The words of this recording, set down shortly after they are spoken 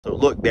So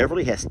look,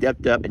 Beverly has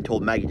stepped up and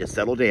told Maggie to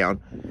settle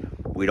down.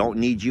 We don't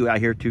need you out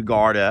here to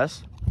guard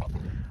us.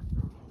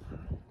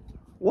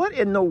 What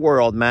in the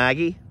world,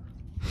 Maggie?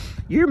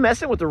 You're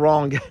messing with the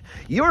wrong,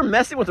 you're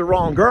messing with the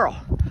wrong girl.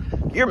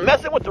 You're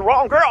messing with the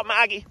wrong girl,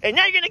 Maggie. And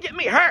now you're gonna get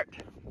me hurt.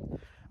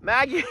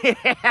 Maggie,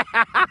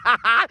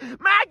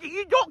 Maggie,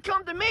 you don't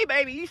come to me,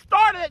 baby. You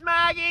started it,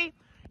 Maggie.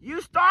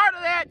 You started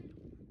it.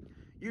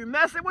 You're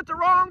messing with the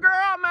wrong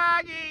girl,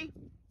 Maggie.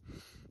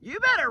 You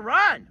better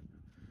run.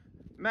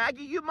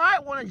 Maggie, you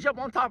might want to jump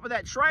on top of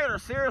that trailer,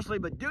 seriously,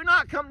 but do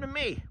not come to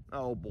me.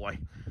 Oh, boy.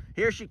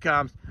 Here she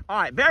comes. All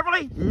right,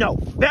 Beverly, no.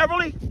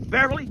 Beverly,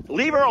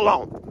 leave her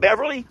alone.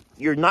 Beverly,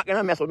 you're not going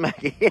to mess with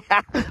Maggie.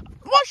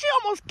 Well, she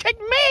almost kicked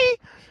me.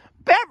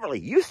 Beverly,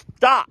 you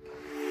stop.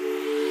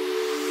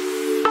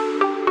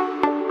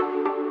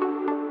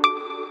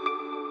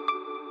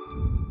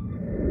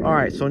 All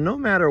right, so no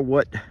matter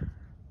what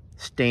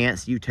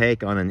stance you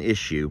take on an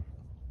issue,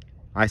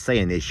 I say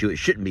an issue, it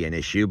shouldn't be an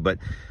issue, but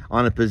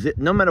on a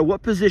no matter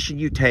what position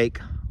you take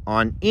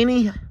on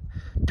any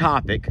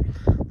topic,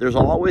 there's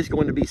always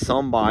going to be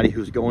somebody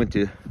who's going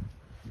to,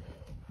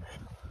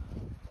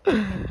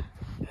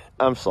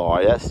 I'm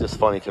sorry, that's just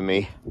funny to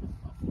me.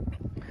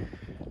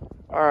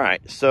 All right,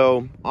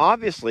 so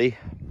obviously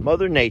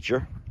Mother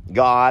Nature,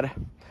 God,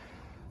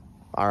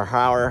 our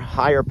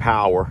higher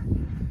power,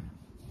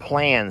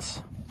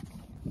 plans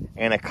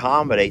and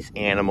accommodates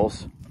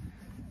animals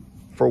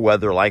for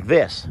weather like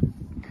this.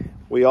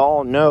 We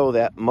all know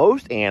that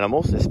most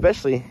animals,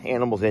 especially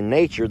animals in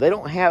nature, they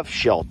don't have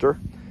shelter.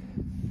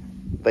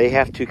 They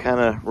have to kind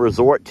of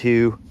resort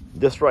to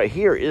this right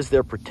here is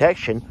their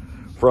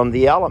protection from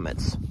the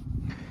elements.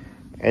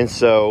 And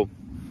so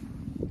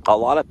a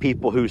lot of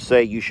people who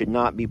say you should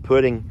not be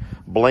putting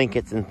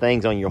blankets and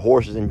things on your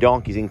horses and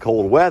donkeys in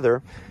cold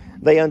weather,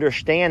 they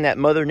understand that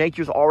Mother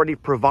Nature's already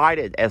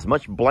provided as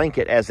much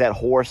blanket as that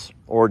horse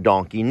or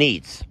donkey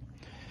needs.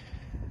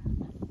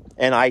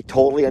 And I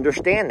totally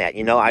understand that.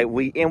 You know,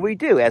 we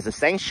do as a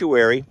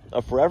sanctuary,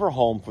 a forever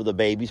home for the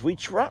babies. We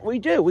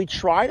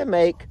try to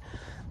make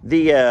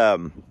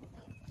the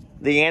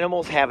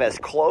animals have as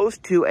close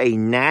to a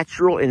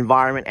natural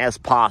environment as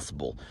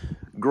possible.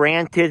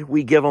 Granted,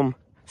 we give them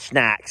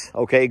snacks.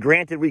 Okay,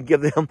 granted, we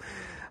give them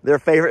their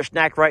favorite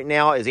snack right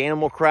now is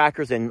animal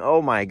crackers. And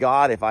oh my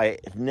God, if I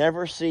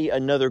never see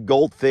another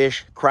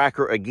goldfish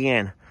cracker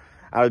again,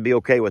 I would be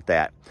okay with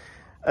that.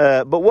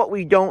 But what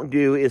we don't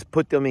do is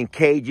put them in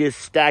cages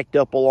stacked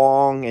up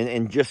along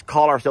and just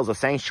call ourselves a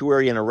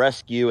sanctuary and a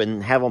rescue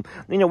and have them,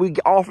 you know, we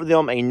offer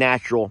them a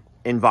natural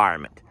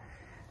environment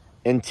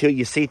until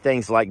you see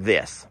things like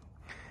this.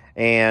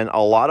 And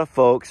a lot of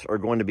folks are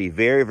going to be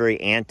very, very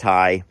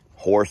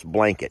anti-horse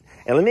blanket.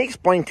 And let me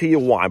explain to you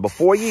why.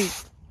 Before you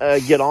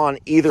get on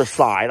either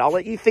side, I'll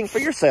let you think for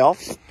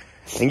yourself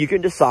and you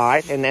can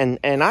decide.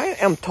 And I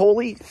am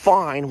totally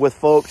fine with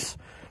folks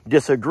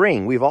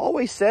disagreeing. We've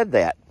always said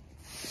that.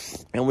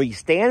 And we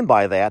stand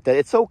by that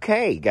it's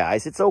okay,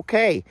 guys. It's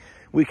okay.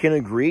 We can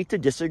agree to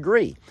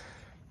disagree.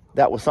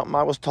 That was something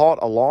I was taught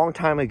a long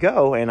time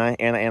ago, and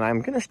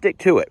I'm going to stick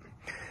to it.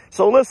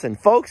 So listen,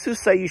 folks who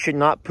say you should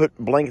not put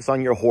blankets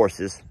on your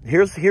horses,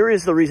 here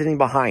is the reasoning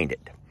behind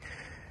it.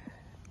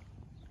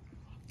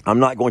 I'm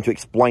not going to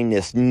explain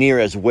this near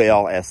as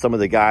well as some of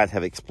the guys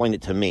have explained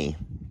it to me,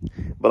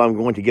 but I'm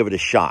going to give it a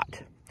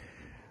shot.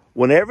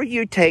 Whenever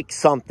you take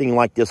something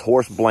like this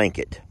horse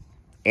blanket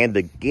and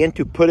begin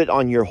to put it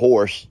on your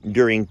horse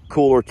during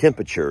cooler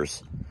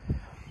temperatures,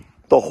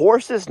 the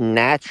horse's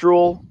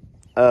natural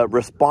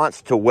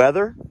response to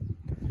weather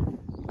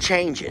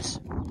changes,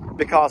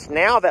 because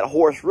now that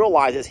horse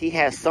realizes he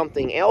has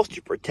something else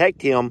to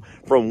protect him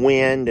from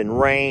wind and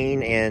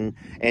rain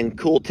and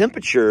cool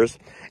temperatures.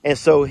 And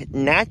so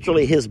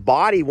naturally his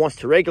body wants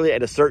to regulate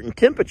at a certain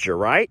temperature,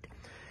 right?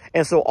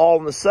 And so all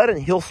of a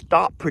sudden he'll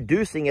stop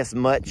producing as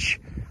much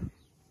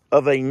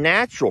of a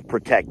natural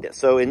protectant.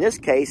 So in this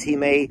case,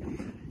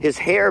 his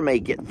hair may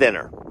get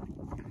thinner,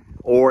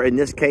 or in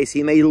this case,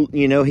 he may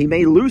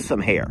lose some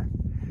hair.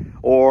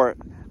 Or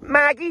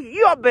Maggie,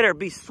 you all better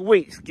be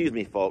sweet. Excuse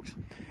me, folks.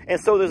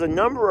 And so there's a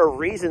number of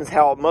reasons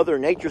how Mother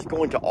Nature is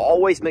going to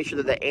always make sure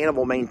that the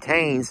animal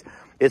maintains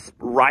its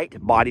right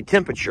body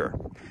temperature.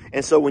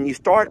 And so when you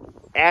start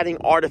adding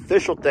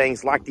artificial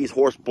things like these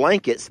horse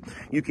blankets,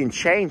 you can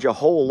change a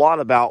whole lot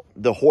about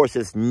the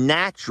horse's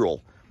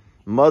natural,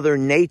 Mother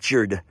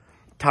Natured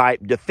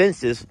type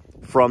defenses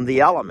from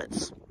the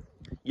elements.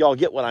 Y'all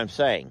get what I'm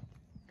saying?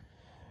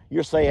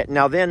 You're saying,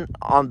 now then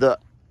on the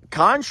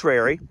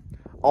contrary,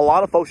 a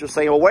lot of folks are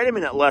saying, well, wait a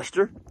minute,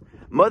 Lester.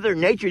 Mother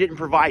Nature didn't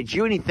provide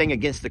you anything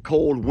against the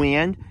cold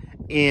wind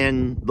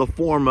in the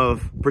form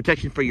of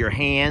protection for your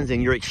hands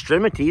and your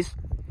extremities.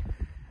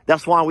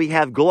 That's why we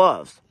have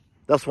gloves.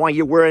 That's why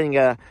you're wearing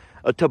a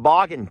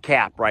toboggan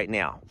cap right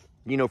now,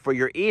 you know, for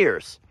your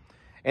ears.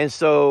 And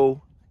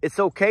so it's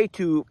okay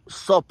to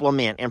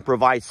supplement and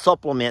provide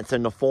supplements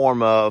in the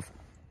form of,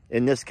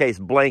 in this case,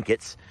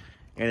 blankets.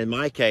 And in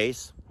my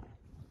case,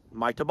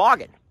 my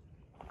toboggan,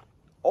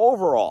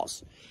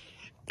 overalls.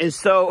 And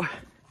so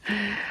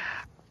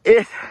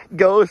it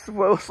goes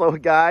well. So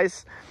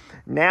guys,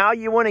 now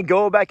you want to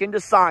go back into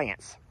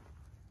science.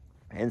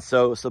 And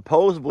so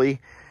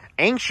supposedly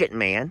ancient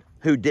man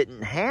who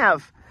didn't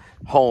have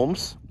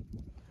homes,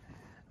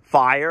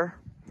 fire,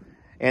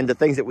 and the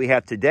things that we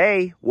have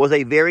today was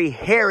a very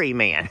hairy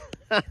man.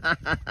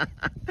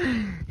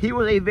 He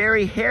was a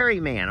very hairy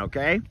man,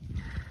 okay?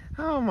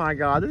 Oh my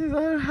God,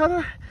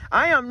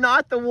 I am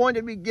not the one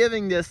to be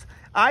giving this.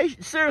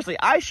 Seriously,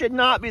 I should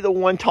not be the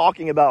one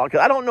talking about it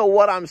because I don't know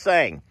what I'm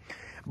saying.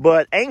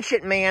 But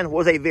ancient man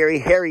was a very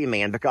hairy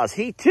man because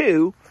he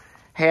too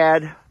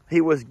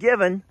he was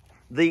given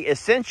the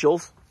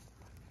essentials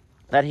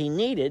that he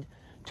needed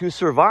to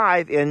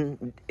survive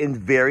in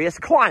various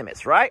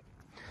climates, right?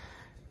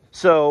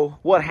 So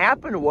what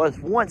happened was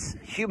once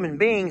human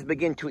beings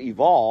began to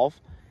evolve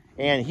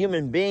and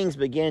human beings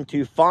began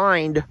to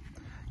find,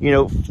 you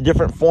know,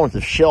 different forms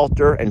of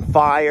shelter and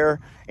fire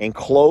and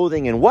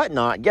clothing and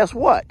whatnot, guess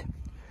what?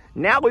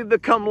 Now we've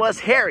become less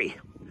hairy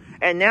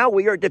and now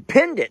we are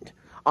dependent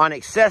on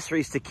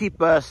accessories to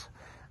keep us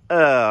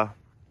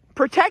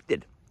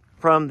protected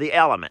from the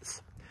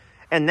elements.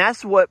 And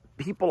that's what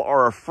people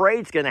are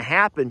afraid is going to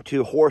happen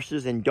to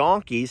horses and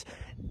donkeys.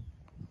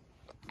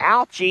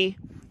 Ouchie,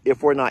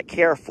 if we're not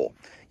careful.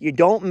 You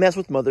don't mess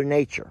with Mother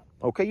Nature,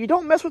 okay? You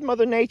don't mess with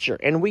Mother Nature,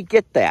 and we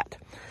get that.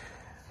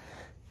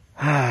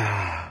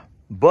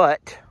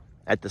 But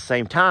at the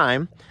same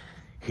time,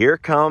 here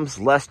comes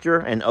Lester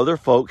and other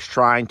folks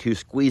trying to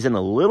squeeze in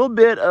a little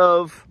bit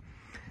of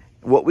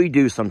what we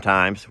do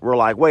sometimes. We're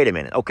like, wait a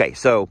minute. Okay,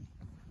 so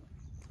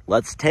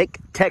let's take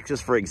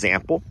Texas, for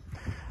example.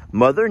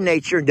 Mother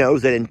Nature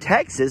knows that in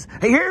Texas,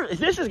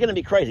 this is going to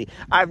be crazy.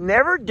 I've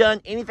never done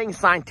anything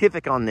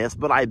scientific on this,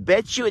 but I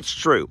bet you it's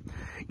true.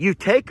 You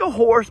take a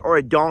horse or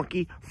a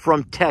donkey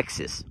from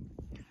Texas,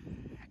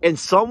 and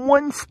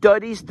someone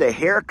studies the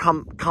hair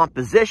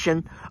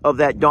composition of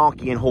that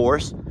donkey and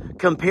horse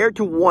compared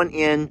to one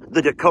in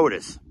the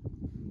Dakotas,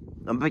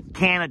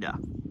 Canada.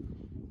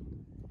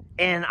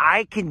 And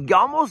I can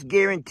almost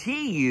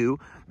guarantee you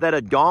that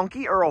a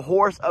donkey or a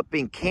horse up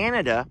in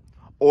Canada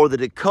or the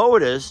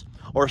Dakotas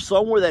or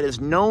somewhere that is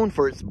known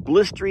for its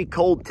blistery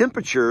cold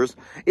temperatures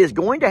is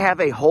going to have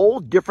a whole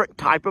different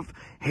type of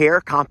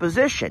hair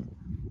composition.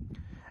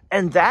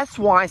 And that's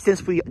why,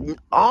 since we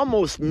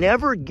almost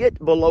never get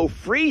below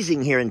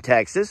freezing here in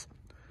Texas,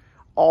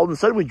 all of a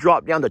sudden we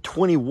drop down to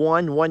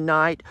 21 one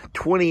night,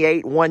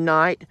 28 one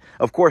night.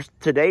 Of course,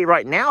 today,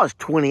 right now, is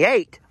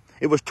 28.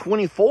 It was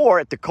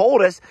 24 at the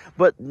coldest,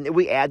 but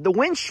we add the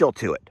wind chill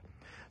to it.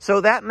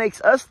 So that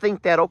makes us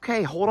think that,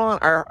 okay, hold on,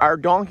 our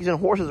donkeys and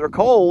horses are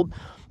cold,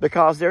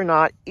 because they're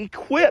not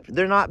equipped.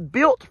 They're not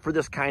built for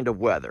this kind of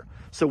weather.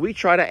 So we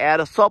try to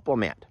add a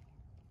supplement.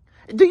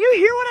 Do you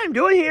hear what I'm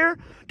doing here?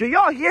 Do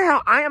y'all hear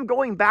how I am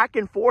going back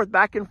and forth,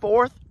 back and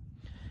forth?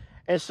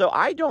 And so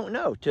I don't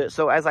know.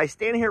 So as I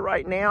stand here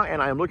right now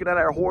and I'm looking at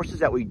our horses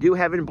that we do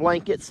have in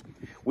blankets,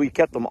 we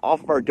kept them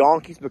off of our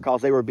donkeys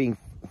because they were being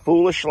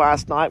foolish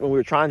last night when we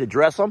were trying to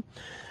dress them.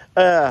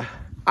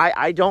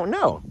 I don't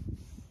know.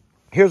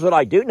 Here's what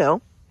I do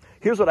know.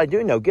 Here's what I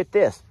do know. Get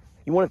this.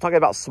 You want to talk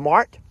about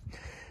smart?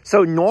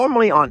 So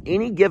normally on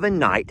any given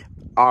night,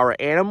 our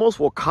animals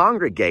will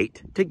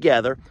congregate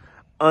together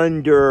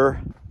under,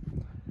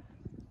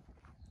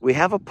 we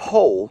have a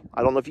pole.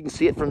 I don't know if you can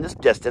see it from this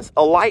distance,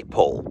 a light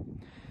pole.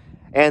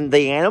 And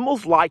the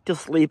animals like to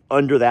sleep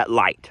under that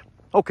light.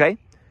 Okay.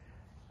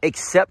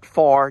 Except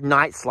for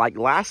nights like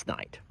last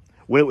night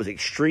when it was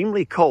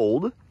extremely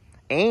cold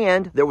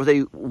and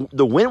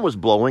the wind was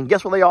blowing.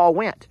 Guess where they all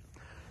went?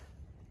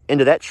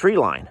 Into that tree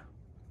line.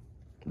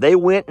 They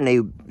went and they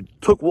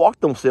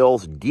walked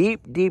themselves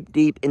deep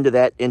into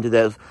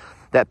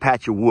that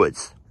patch of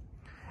woods.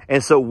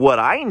 And so what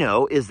I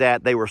know is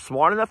that they were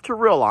smart enough to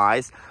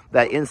realize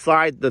that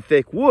inside the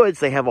thick woods,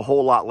 they have a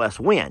whole lot less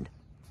wind.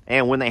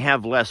 And when they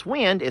have less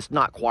wind, it's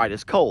not quite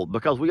as cold,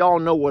 because we all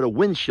know what a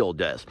wind chill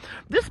does.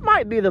 This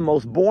might be the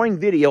most boring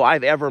video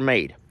I've ever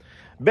made.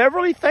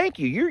 Beverly, thank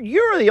you. You're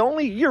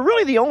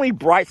really the only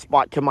bright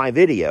spot to my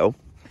video.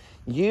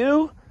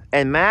 You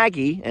and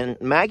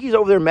Maggie's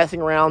over there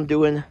messing around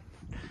doing,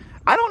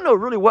 I don't know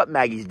really what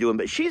Maggie's doing,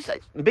 but she's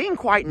being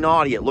quite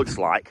naughty, it looks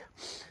like.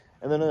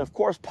 And then, of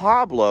course,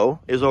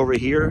 Pablo is over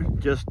here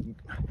just,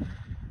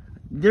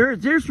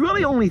 there's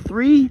really only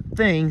 3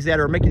 things that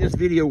are making this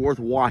video worth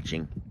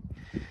watching.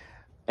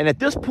 And at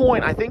this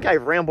point, I think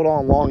I've rambled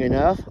on long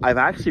enough. I've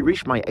actually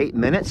reached my 8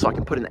 minutes, so I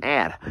can put an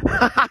ad.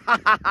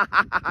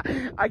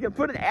 I can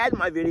put an ad in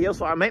my video,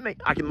 so I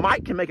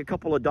might can make a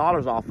couple of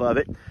dollars off of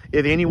it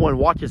if anyone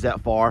watches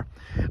that far.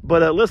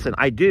 But listen,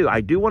 I do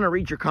want to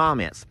read your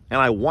comments, and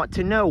I want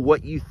to know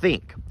what you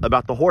think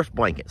about the horse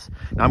blankets.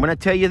 Now, I'm going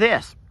to tell you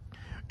this.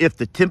 If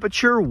the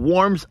temperature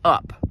warms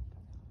up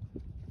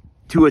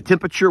to a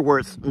temperature where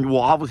it's, well,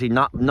 obviously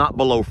not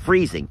below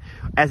freezing,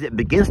 as it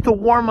begins to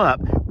warm up,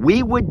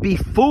 we would be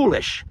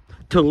foolish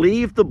to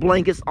leave the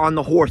blankets on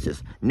the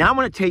horses. Now I'm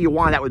going to tell you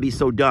why that would be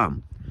so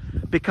dumb.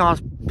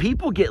 Because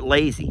people get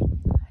lazy.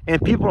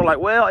 And people are like,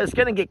 well, it's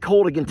going to get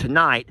cold again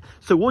tonight,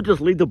 so we'll just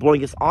leave the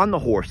blankets on the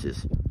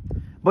horses.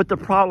 But the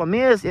problem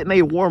is it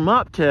may warm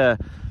up to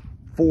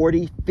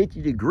 40,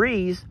 50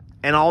 degrees,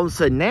 and all of a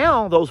sudden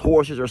now those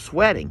horses are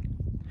sweating.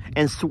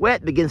 And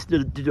sweat begins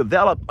to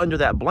develop under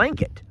that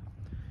blanket.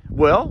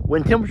 Well,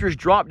 when temperatures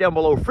drop down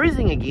below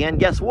freezing again,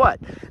 guess what?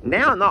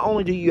 Now not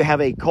only do you have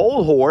a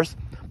cold horse,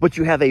 but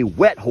you have a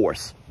wet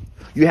horse.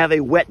 You have a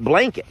wet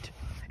blanket.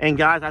 And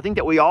guys, I think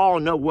that we all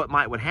know what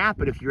would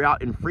happen if you're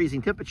out in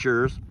freezing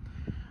temperatures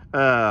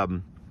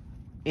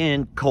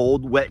in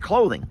cold, wet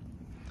clothing.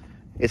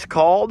 It's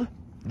called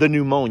the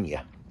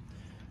pneumonia.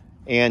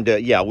 And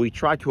yeah, we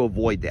try to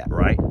avoid that,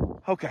 right?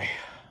 Okay.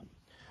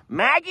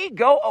 Maggie,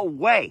 go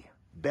away.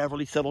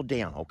 Beverly, settle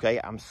down, okay?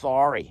 I'm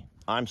sorry.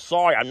 I'm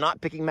sorry. I'm not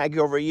picking Maggie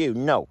over you.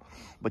 No.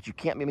 But you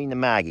can't be mean to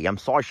Maggie. I'm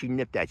sorry she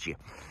nipped at you.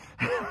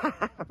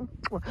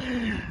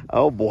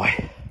 Oh,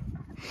 boy.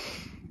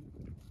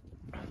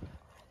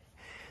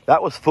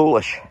 That was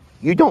foolish.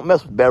 You don't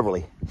mess with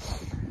Beverly.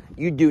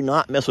 You do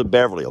not mess with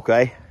Beverly,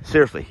 okay?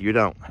 Seriously, you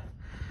don't.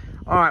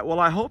 All right, well,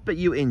 I hope that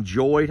you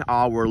enjoyed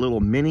our little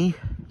mini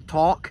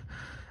talk,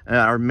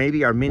 or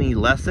maybe our mini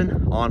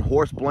lesson on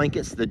horse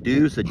blankets, the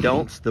do's, the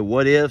don'ts, the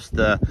what ifs,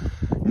 the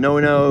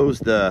no-nos,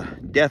 the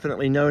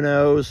definitely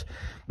no-nos,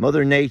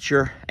 Mother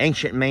Nature,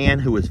 ancient man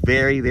who was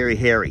very, very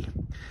hairy.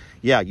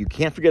 Yeah, you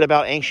can't forget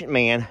about ancient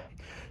man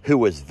who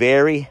was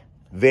very,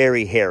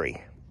 very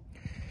hairy.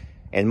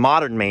 And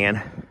modern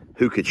man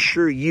who could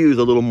sure use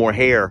a little more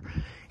hair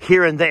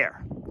here and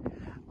there.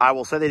 I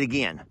will say that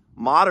again.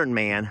 Modern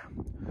man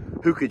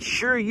who could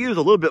sure use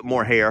a little bit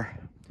more hair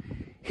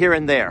here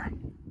and there.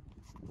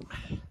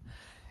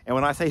 And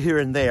when I say here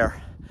and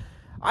there,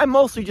 I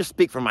mostly just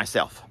speak for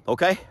myself,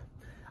 okay?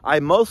 I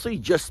mostly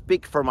just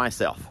speak for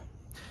myself.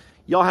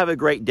 Y'all have a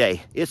great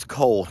day. It's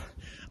cold.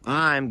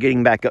 I'm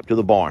getting back up to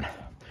the barn.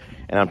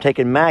 And I'm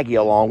taking Maggie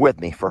along with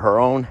me for her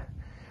own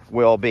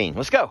well-being.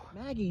 Let's go.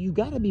 Maggie, you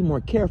got to be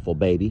more careful,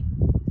 baby.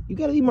 You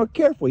got to be more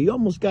careful. You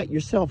almost got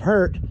yourself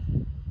hurt.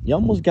 You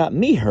almost got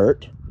me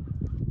hurt.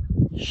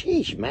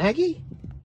 Sheesh, Maggie.